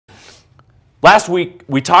Last week,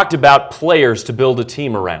 we talked about players to build a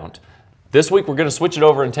team around. This week, we're going to switch it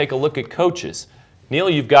over and take a look at coaches.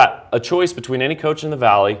 Neil, you've got a choice between any coach in the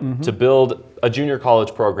Valley to build a junior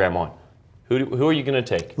college program on. Who are you going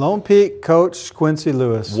to take? Lone Peak coach Quincy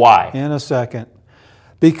Lewis. Why? In a second.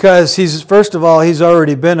 Because first of all, he's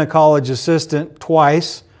already been a college assistant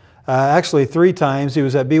twice, actually 3 times. He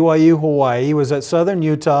was at BYU Hawaii, he was at Southern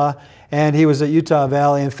Utah, and he was at Utah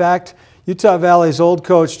Valley. In fact, Utah Valley's old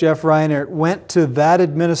coach, Jeff Reinert, went to that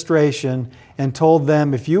administration and told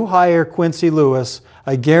them, if you hire Quincy Lewis,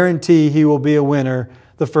 I guarantee he will be a winner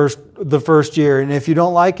the first year. And if you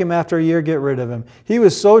don't like him after a year, get rid of him. He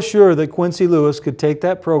was so sure that Quincy Lewis could take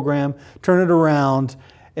that program, turn it around,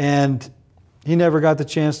 and he never got the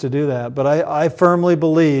chance to do that. But I firmly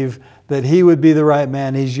believe that he would be the right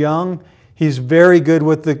man. He's young. He's very good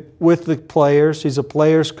with the players. He's a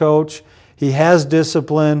player's coach. He has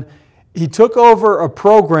discipline. He took over a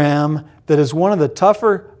program that is one of the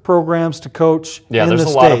tougher programs to coach in the state. Yeah, there's a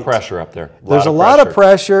lot of pressure up there. There's a lot of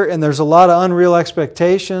pressure, and there's a lot of unreal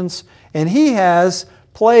expectations. And he has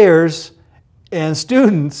players and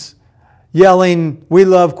students yelling, "We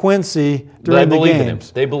love Quincy," during the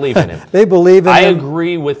games. They believe in him. They believe in him. I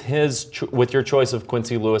agree with your choice of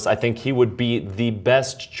Quincy Lewis. I think he would be the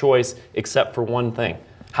best choice, except for one thing.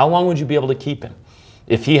 How long would you be able to keep him?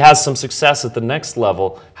 If he has some success at the next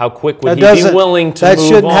level, how quick would he be willing to move on? That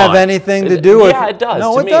shouldn't have anything to do with... Yeah, it does,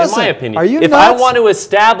 no, to me, in my opinion. Are you if nuts? I want to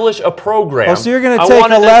establish a program... Oh, so you're going to take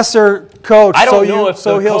a lesser coach I don't know if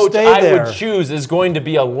so the he'll coach stay I there. would choose is going to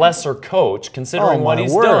be a lesser coach, considering what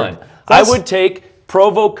he's word. done. I would take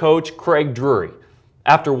Provo coach Craig Drury.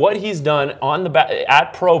 After what he's done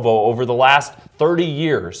at Provo over the last 30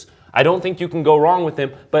 years, I don't think you can go wrong with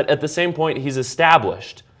him, but at the same point, he's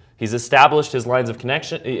established. He's established his lines of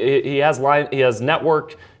connection. He has his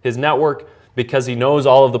network because he knows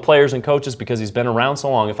all of the players and coaches because he's been around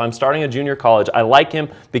so long. If I'm starting a junior college, I like him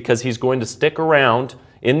because he's going to stick around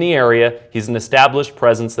in the area. He's an established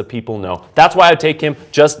presence that people know. That's why I take him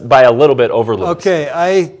just by a little bit over Lewis.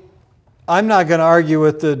 Okay, I'm not going to argue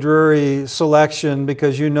with the Drury selection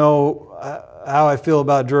because you know how I feel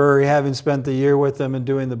about Drury, having spent the year with him and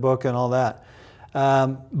doing the book and all that.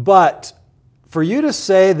 But for you to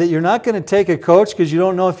say that you're not going to take a coach because you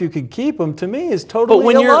don't know if you can keep him, to me is totally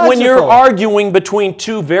illogical. But when you're arguing between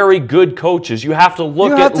 2 very good coaches, you have to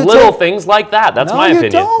look at little things like that. That's my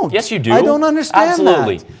opinion. No, you don't. Yes, you do. I don't understand that.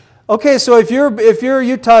 Absolutely. Okay, so if you're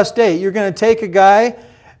Utah State, you're going to take a guy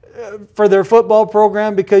for their football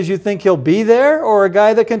program because you think he'll be there, or a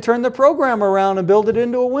guy that can turn the program around and build it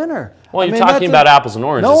into a winner? Well, you're talking about apples and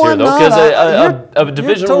oranges here, though, because a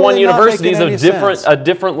Division I university is a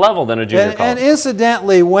different level than a junior college. And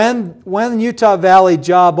incidentally, when Utah Valley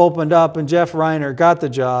job opened up and Jeff Reiner got the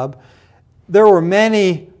job, there were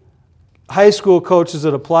many high school coaches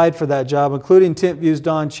that applied for that job, including Timpview's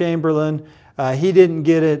Don Chamberlain. He didn't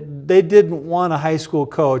get it. They didn't want a high school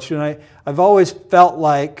coach. And I've always felt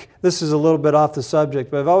like, this is a little bit off the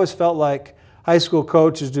subject, but I've always felt like high school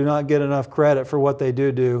coaches do not get enough credit for what they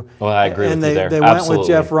do. Well, I agree with you there. They went with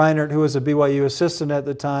Jeff Reinert, who was a BYU assistant at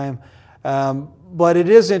the time. But it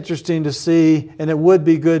is interesting to see, and it would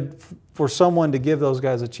be good for someone to give those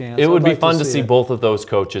guys a chance. It would be fun to see both of those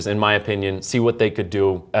coaches, in my opinion, see what they could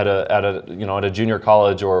do at a junior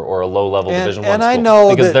college or a low-level Division I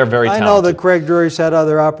school, because they're very talented. I know that Craig Drury's had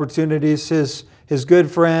other opportunities. His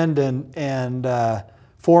good friend and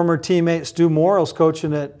former teammate Stu Morrill's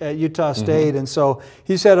coaching at Utah State, and so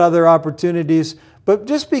he's had other opportunities. But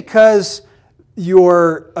just because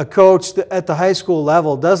you're a coach at the high school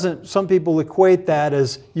level doesn't, some people equate that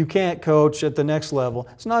as you can't coach at the next level.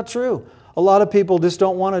 It's not true. A lot of people just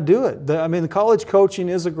don't want to do it. I mean, the college coaching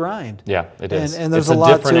is a grind. Yeah, it is. And there's it's a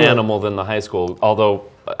lot different animal than the high school, although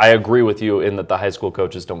I agree with you in that the high school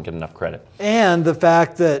coaches don't get enough credit. And the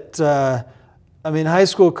fact that, high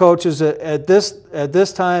school coaches at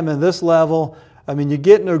this time and this level, you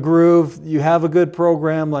get in a groove, you have a good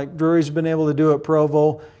program like Drury's been able to do at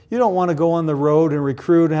Provo. You don't want to go on the road and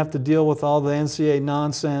recruit and have to deal with all the NCAA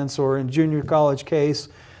nonsense, or in junior college case,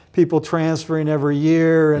 people transferring every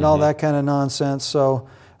year and all that kind of nonsense. So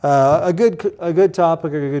a good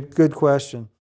topic, a good question.